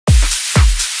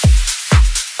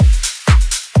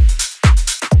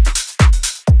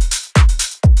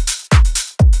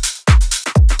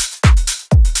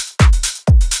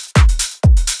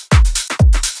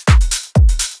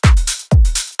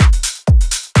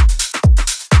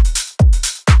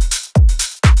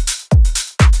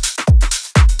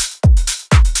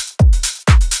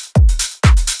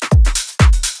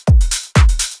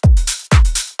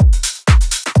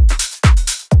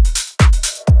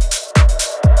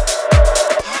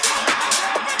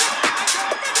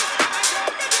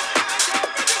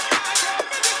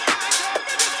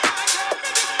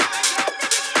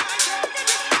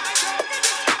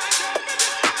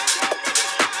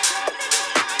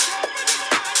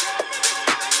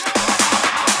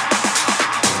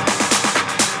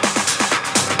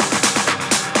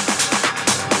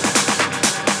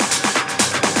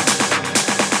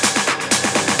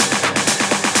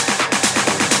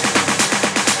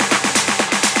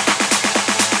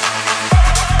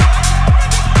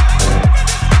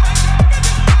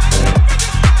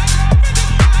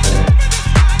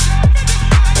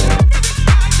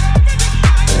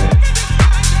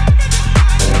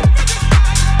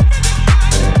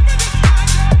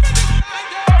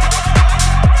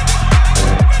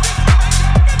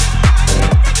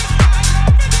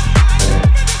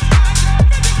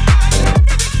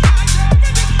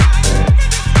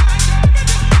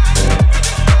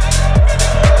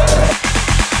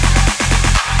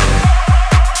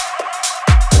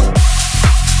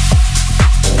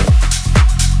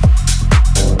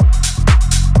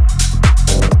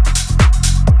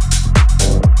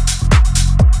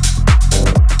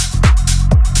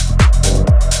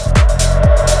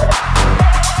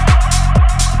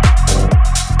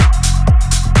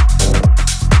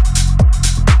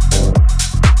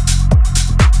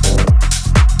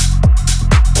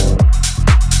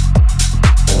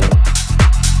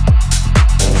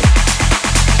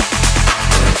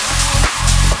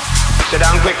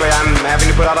frankly, I'm having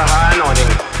to put out a high anointing.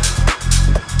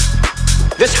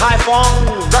 This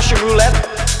high-fong Russian roulette,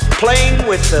 playing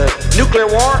with the nuclear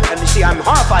war, and you see, I'm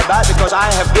horrified by it because I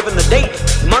have given the date,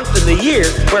 month, and the year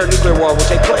where a nuclear war will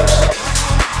take place.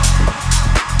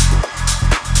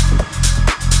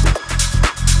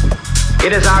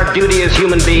 It is our duty as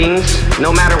human beings,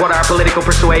 no matter what our political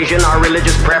persuasion, our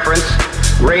religious preference,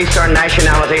 race, or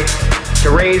nationality, to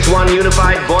raise one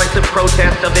unified voice of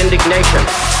protest, of indignation.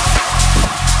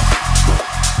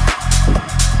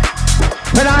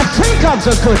 When I think of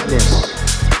the goodness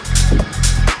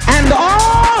and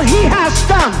all he has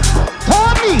done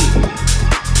for me,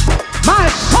 my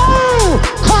soul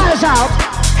cries out,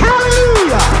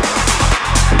 hallelujah!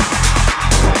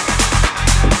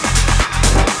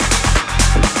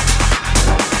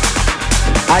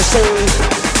 I sing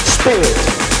Spirit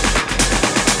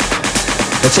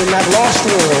that's in that lost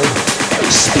world,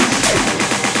 speak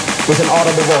with an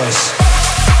audible voice.